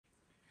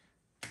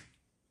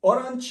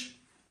Orange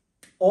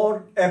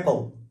or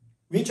apple?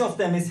 Which of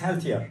them is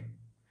healthier?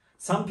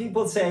 Some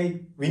people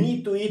say we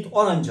need to eat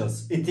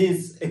oranges. It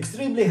is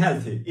extremely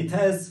healthy. It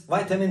has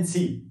vitamin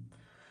C.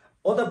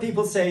 Other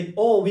people say,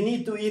 oh, we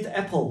need to eat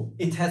apple.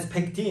 It has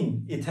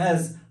pectin. It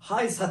has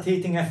high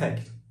satiating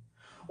effect.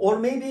 Or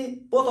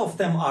maybe both of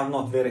them are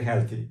not very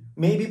healthy.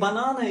 Maybe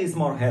banana is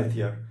more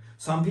healthier.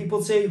 Some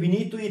people say we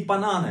need to eat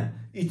banana.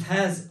 It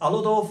has a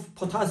lot of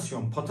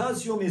potassium.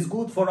 Potassium is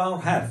good for our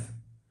health.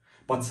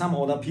 But some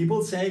other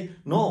people say,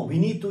 no, we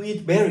need to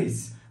eat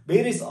berries.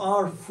 Berries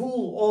are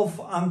full of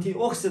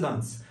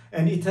antioxidants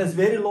and it has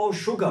very low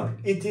sugar.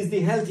 It is the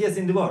healthiest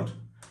in the world.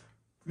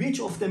 Which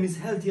of them is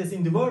healthiest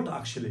in the world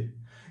actually?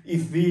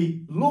 If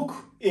we look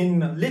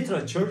in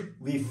literature,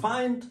 we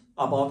find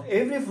about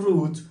every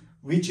fruit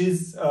which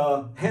is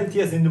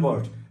healthiest in the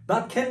world.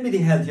 That can be the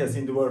healthiest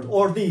in the world,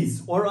 or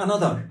this, or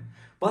another.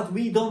 But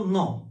we don't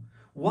know.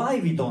 Why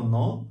we don't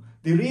know?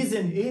 The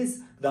reason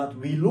is that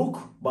we look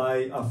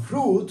by a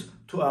fruit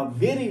to a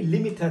very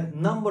limited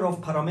number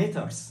of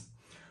parameters.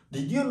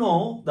 Did you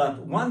know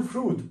that one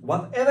fruit,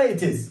 whatever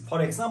it is,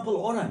 for example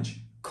orange,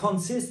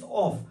 consists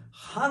of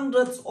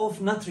hundreds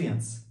of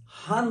nutrients,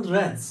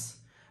 hundreds,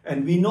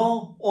 and we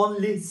know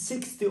only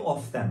 60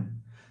 of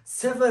them.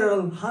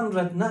 Several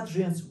hundred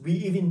nutrients, we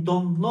even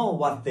don't know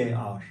what they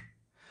are.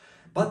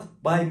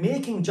 But by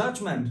making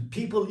judgment,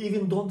 people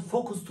even don't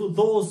focus to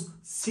those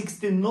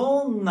 60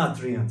 known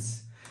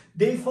nutrients.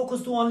 They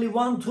focus to only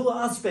 1-2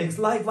 aspects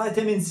like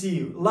vitamin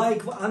C,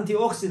 like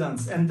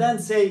antioxidants, and then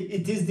say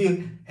it is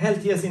the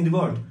healthiest in the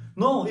world.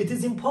 No, it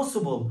is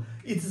impossible.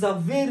 It is a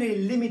very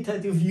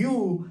limited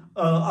view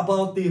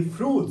about the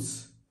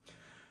fruits.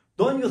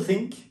 Don't you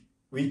think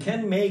we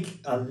can make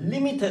a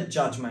limited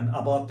judgment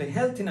about the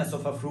healthiness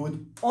of a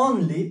fruit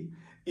only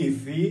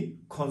if we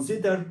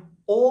consider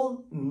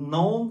all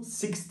known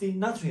 60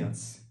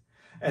 nutrients?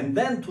 And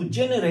then to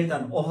generate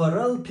an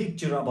overall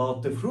picture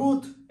about the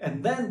fruit,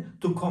 and then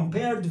to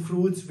compare the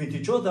fruits with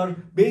each other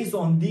based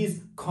on this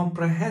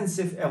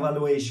comprehensive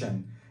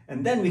evaluation.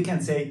 And then we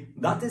can say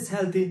that is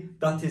healthy,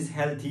 that is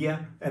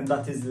healthier, and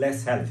that is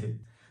less healthy.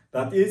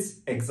 That is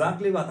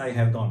exactly what I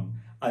have done.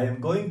 I am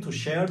going to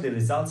share the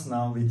results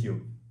now with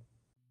you.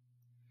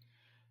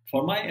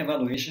 For my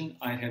evaluation,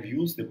 I have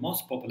used the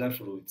most popular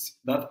fruits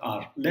that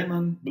are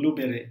lemon,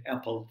 blueberry,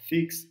 apple,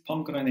 figs,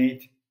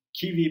 pomegranate,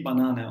 kiwi,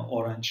 banana,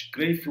 orange,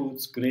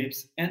 grapefruits,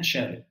 grapes, and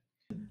cherry.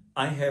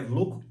 I have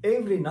looked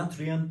every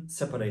nutrient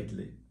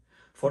separately.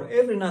 For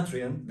every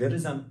nutrient, there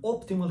is an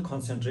optimal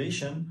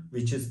concentration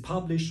which is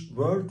published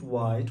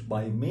worldwide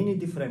by many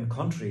different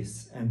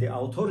countries and the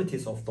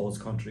authorities of those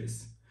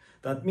countries.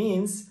 That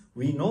means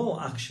we know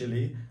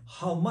actually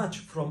how much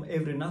from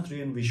every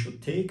nutrient we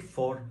should take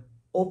for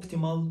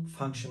optimal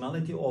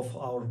functionality of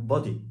our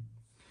body.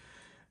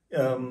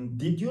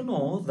 Did you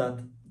know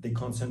that the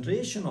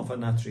concentration of a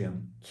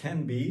nutrient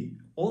can be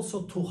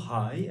also too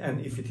high,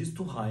 and if it is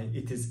too high,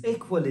 it is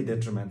equally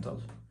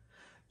detrimental.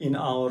 In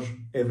our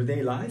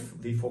everyday life,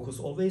 we focus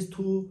always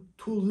to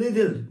too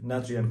little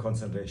nutrient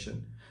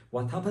concentration.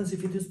 What happens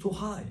if it is too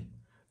high?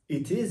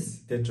 It is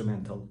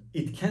detrimental.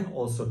 It can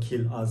also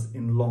kill us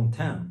in long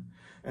term.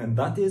 And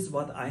that is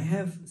what I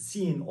have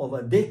seen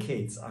over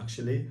decades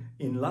actually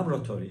in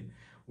laboratory.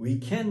 We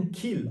can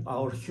kill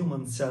our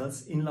human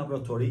cells in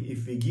laboratory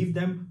if we give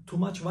them too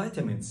much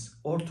vitamins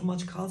or too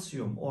much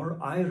calcium or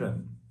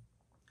iron.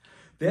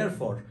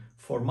 Therefore,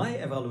 for my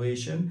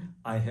evaluation,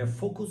 I have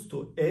focused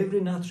to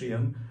every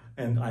nutrient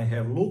and I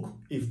have looked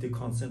if the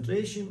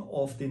concentration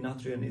of the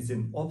nutrient is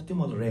in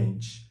optimal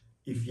range.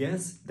 If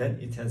yes, then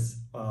it has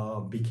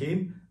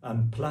become a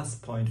plus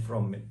point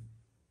from me.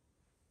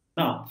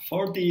 Now,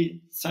 for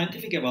the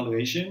scientific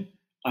evaluation,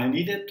 I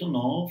needed to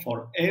know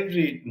for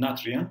every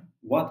nutrient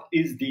what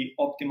is the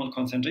optimal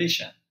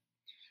concentration.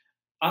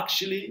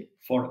 Actually,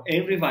 for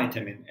every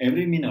vitamin,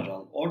 every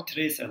mineral or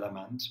trace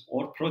element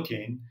or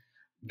protein,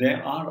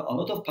 there are a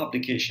lot of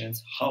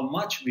publications how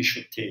much we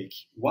should take,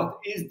 what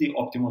is the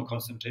optimal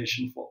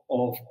concentration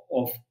of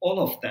all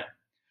of them.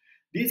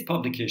 These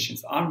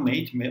publications are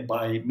made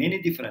by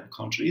many different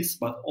countries,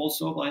 but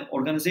also by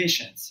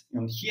organizations.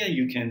 And here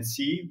you can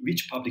see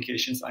which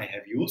publications I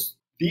have used.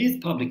 These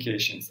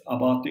publications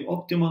about the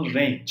optimal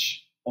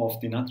range of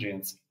the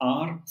nutrients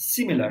are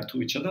similar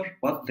to each other,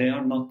 but they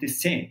are not the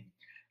same.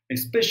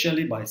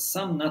 Especially by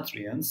some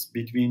nutrients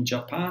between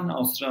Japan,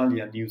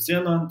 Australia, New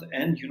Zealand,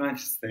 and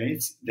United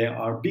States, there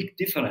are big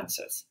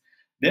differences.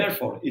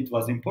 Therefore, it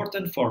was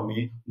important for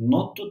me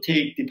not to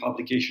take the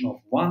publication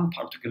of one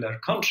particular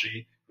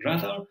country,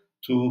 rather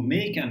to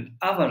make an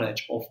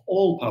average of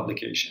all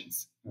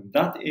publications. And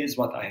that is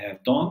what I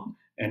have done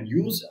and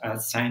use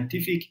as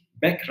scientific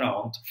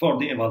background for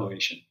the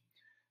evaluation.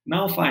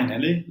 Now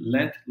finally,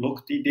 let's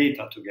look the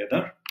data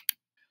together.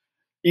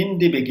 In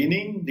the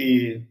beginning,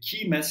 the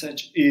key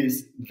message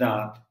is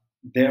that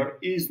there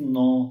is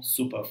no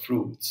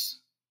superfruits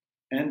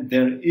and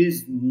there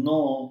is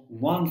no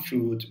one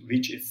fruit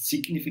which is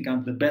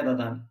significantly better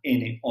than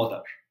any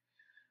other.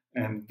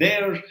 And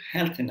their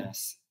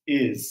healthiness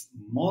is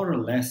more or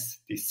less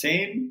the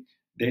same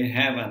they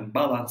have a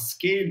balanced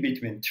scale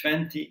between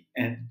 20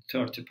 and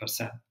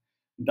 30%.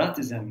 That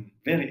is a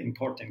very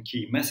important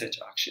key message,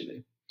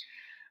 actually.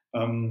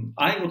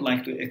 I would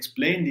like to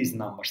explain these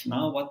numbers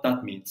now, what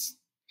that means.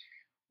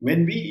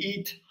 When we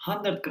eat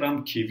 100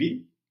 gram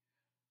kiwi,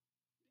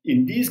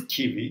 in this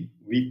kiwi,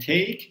 we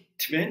take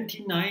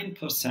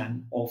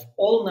 29% of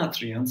all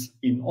nutrients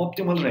in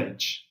optimal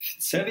range.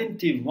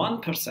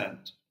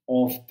 71%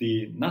 of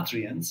the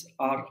nutrients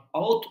are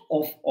out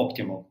of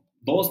optimal.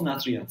 Those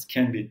nutrients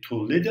can be too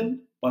little,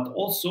 but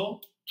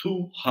also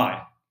too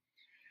high.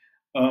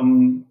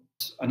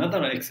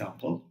 Another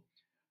example,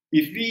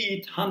 if we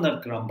eat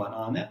 100 gram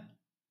banana,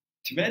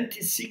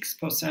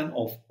 26%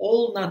 of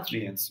all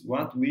nutrients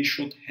what we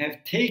should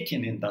have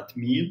taken in that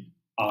meal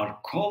are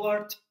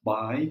covered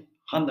by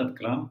 100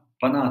 gram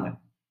banana.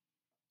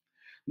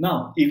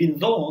 Now, even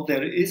though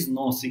there is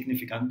no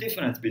significant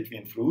difference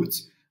between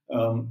fruits,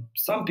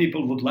 some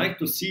people would like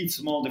to see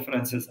small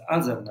differences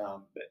as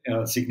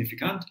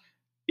significant.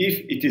 If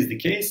it is the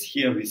case,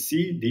 here we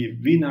see the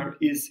winner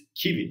is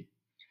kiwi.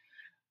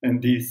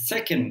 And the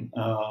second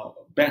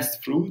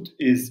best fruit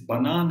is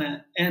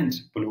banana and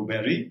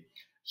blueberry.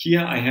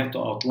 Here I have to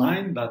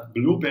outline that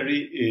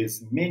blueberry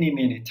is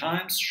many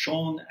times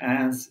shown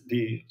as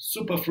the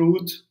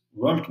superfruit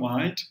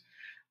worldwide.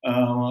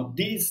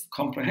 This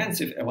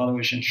comprehensive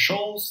evaluation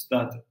shows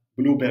that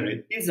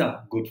blueberry is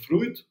a good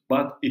fruit,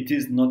 but it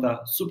is not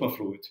a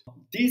superfruit.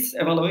 This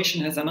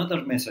evaluation has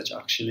another message,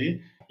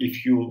 actually.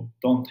 If you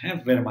don't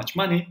have very much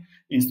money,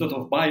 instead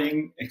of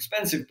buying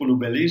expensive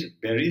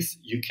blueberries,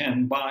 you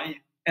can buy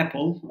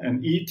apple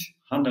and eat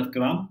 100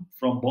 gram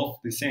from both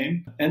the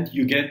same, and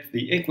you get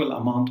the equal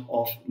amount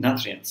of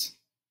nutrients.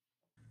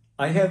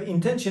 I have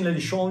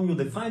intentionally shown you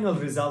the final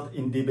result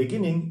in the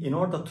beginning in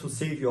order to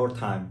save your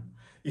time.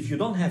 If you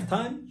don't have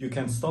time, you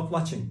can stop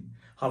watching.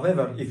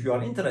 However, if you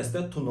are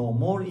interested to know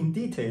more in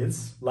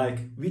details,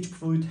 like which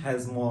fruit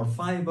has more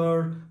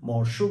fiber,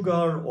 more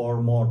sugar,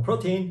 or more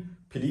protein,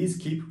 please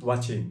keep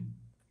watching.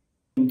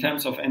 In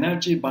terms of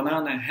energy,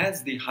 banana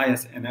has the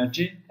highest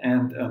energy,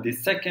 and the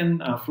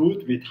second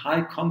fruit with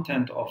high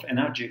content of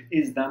energy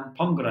is then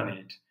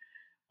pomegranate.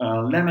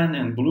 Lemon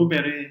and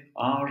blueberry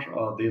are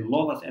the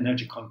lowest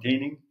energy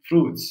containing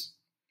fruits.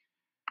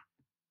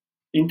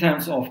 In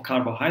terms of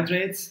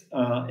carbohydrates,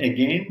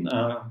 again,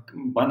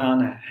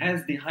 banana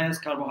has the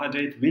highest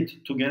carbohydrate with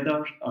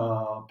together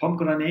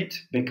pomegranate,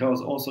 because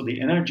also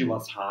the energy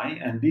was high,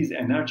 and this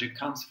energy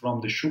comes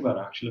from the sugar,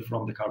 actually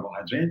from the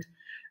carbohydrate.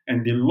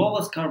 And the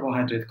lowest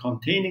carbohydrate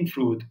containing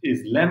fruit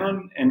is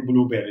lemon and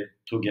blueberry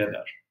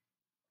together.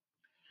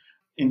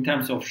 In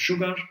terms of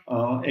sugar,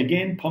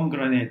 again,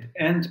 pomegranate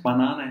and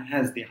banana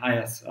has the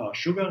highest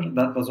sugar.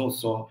 That was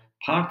also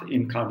part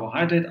in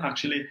carbohydrate.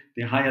 Actually,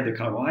 the higher the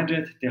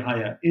carbohydrate, the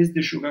higher is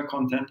the sugar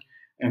content.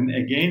 And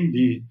again,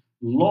 the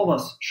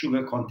lowest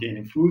sugar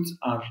containing fruits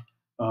are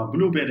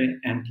blueberry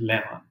and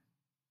lemon.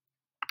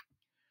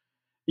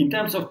 In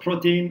terms of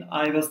protein,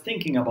 I was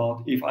thinking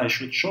about if I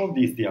should show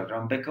this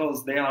diagram,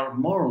 because they are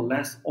more or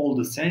less all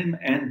the same,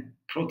 and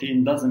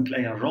protein doesn't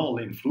play a role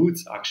in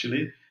fruits,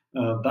 actually.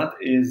 That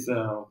is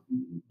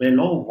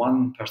below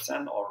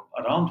 1% or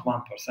around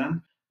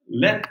 1%.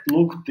 Let's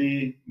look at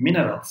the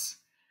minerals.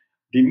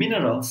 The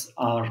minerals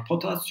are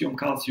potassium,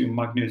 calcium,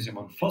 magnesium,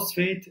 and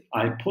phosphate.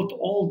 I put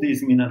all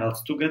these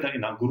minerals together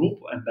in a group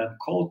and then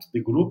called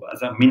the group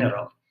as a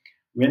mineral.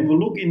 When we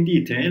look in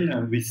detail,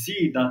 and we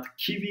see that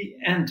kiwi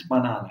and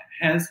banana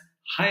has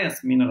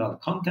highest mineral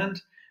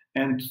content,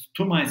 and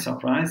to my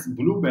surprise,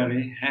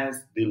 blueberry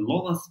has the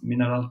lowest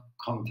mineral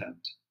content.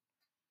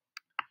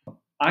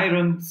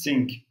 Iron,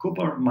 zinc,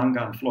 copper,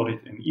 mangan,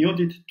 fluoride, and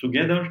iodide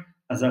together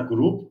as a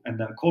group, and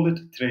then call it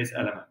trace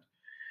element.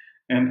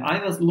 And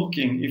I was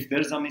looking if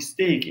there's a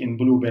mistake in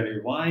blueberry,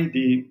 why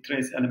the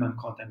trace element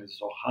content is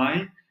so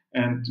high,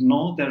 and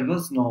no, there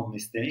was no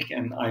mistake,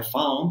 and I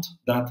found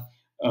that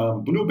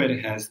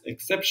blueberry has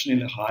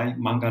exceptionally high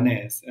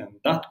manganese, and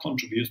that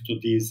contributes to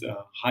this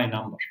high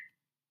number.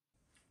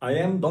 I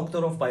am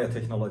Doctor of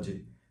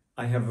Biotechnology.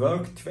 I have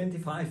worked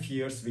 25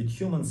 years with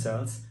human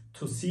cells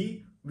to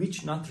see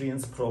which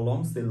nutrients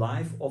prolongs the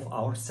life of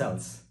our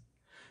cells.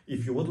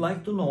 If you would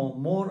like to know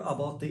more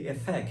about the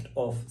effect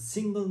of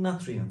single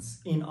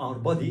nutrients in our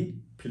body,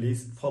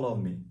 please follow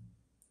me.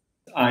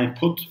 I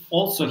put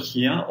also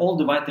here all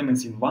the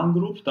vitamins in one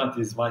group, that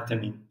is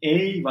vitamin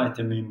A,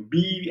 vitamin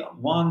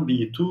B1,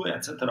 B2,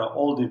 etc.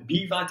 All the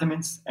B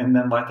vitamins, and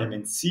then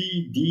vitamin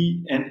C,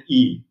 D, and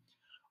E.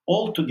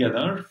 All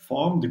together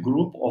form the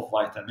group of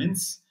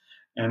vitamins.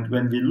 And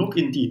when we look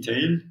in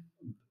detail,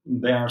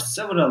 there are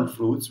several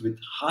fruits with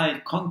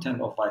high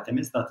content of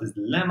vitamins, that is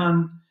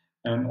lemon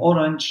and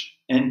orange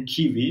and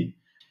kiwi.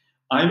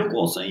 I look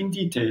also in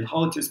detail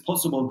how it is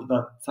possible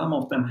that some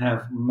of them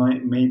have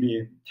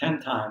maybe 10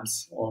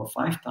 times or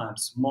 5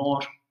 times more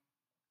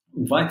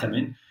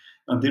vitamin.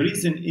 And the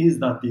reason is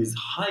that this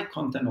high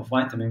content of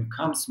vitamin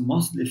comes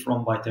mostly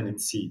from vitamin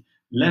C.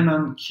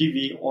 Lemon,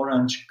 kiwi,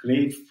 orange,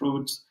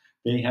 grapefruits,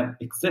 they have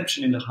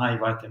exceptionally high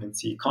vitamin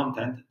C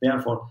content.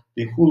 Therefore,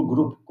 the whole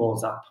group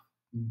goes up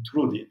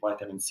through the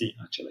vitamin C,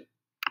 actually.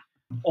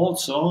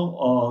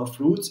 Also,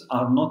 fruits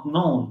are not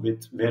known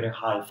with very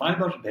high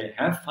fiber. They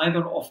have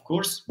fiber, of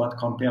course, but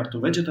compared to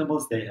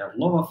vegetables, they have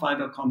lower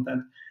fiber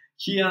content.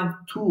 Here,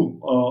 two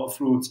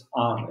fruits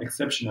are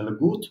exceptionally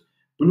good,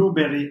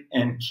 blueberry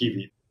and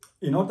kiwi.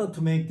 In order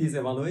to make this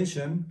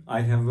evaluation,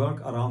 I have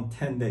worked around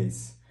 10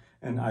 days,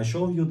 and I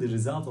show you the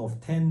result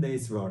of 10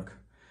 days work.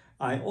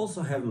 I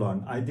also have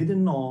learned, I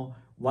didn't know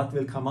what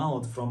will come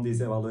out from this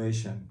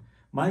evaluation.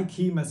 My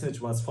key message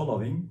was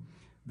following: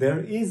 there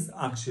is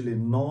actually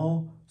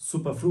no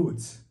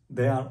superfruits.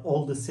 They are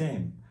all the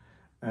same.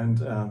 And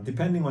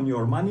depending on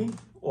your money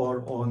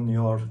or on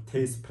your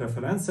taste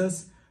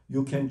preferences,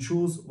 you can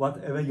choose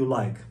whatever you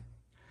like.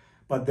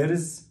 But there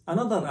is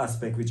another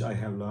aspect which I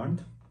have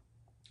learned.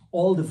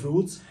 All the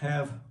fruits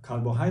have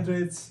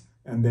carbohydrates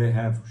and they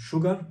have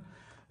sugar,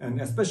 and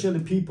especially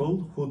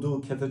people who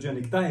do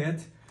ketogenic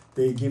diet,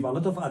 they give a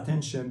lot of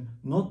attention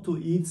not to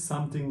eat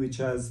something which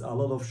has a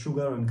lot of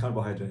sugar and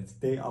carbohydrates.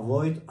 They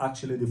avoid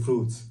actually the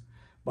fruits.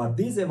 But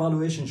this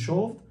evaluation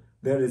showed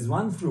there is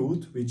one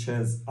fruit which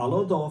has a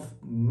lot of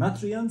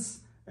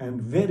nutrients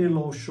and very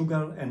low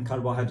sugar and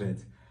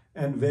carbohydrate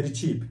and very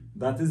cheap.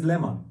 That is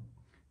lemon.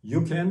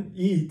 You can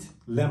eat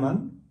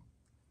lemon.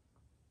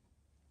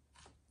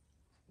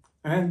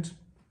 And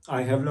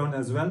I have learned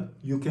as well,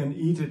 you can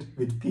eat it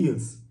with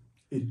peels.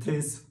 It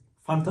tastes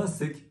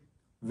fantastic,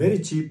 very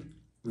cheap,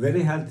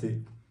 very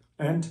healthy,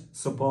 and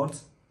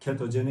supports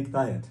ketogenic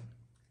diet.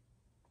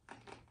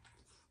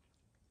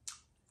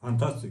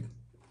 Fantastic.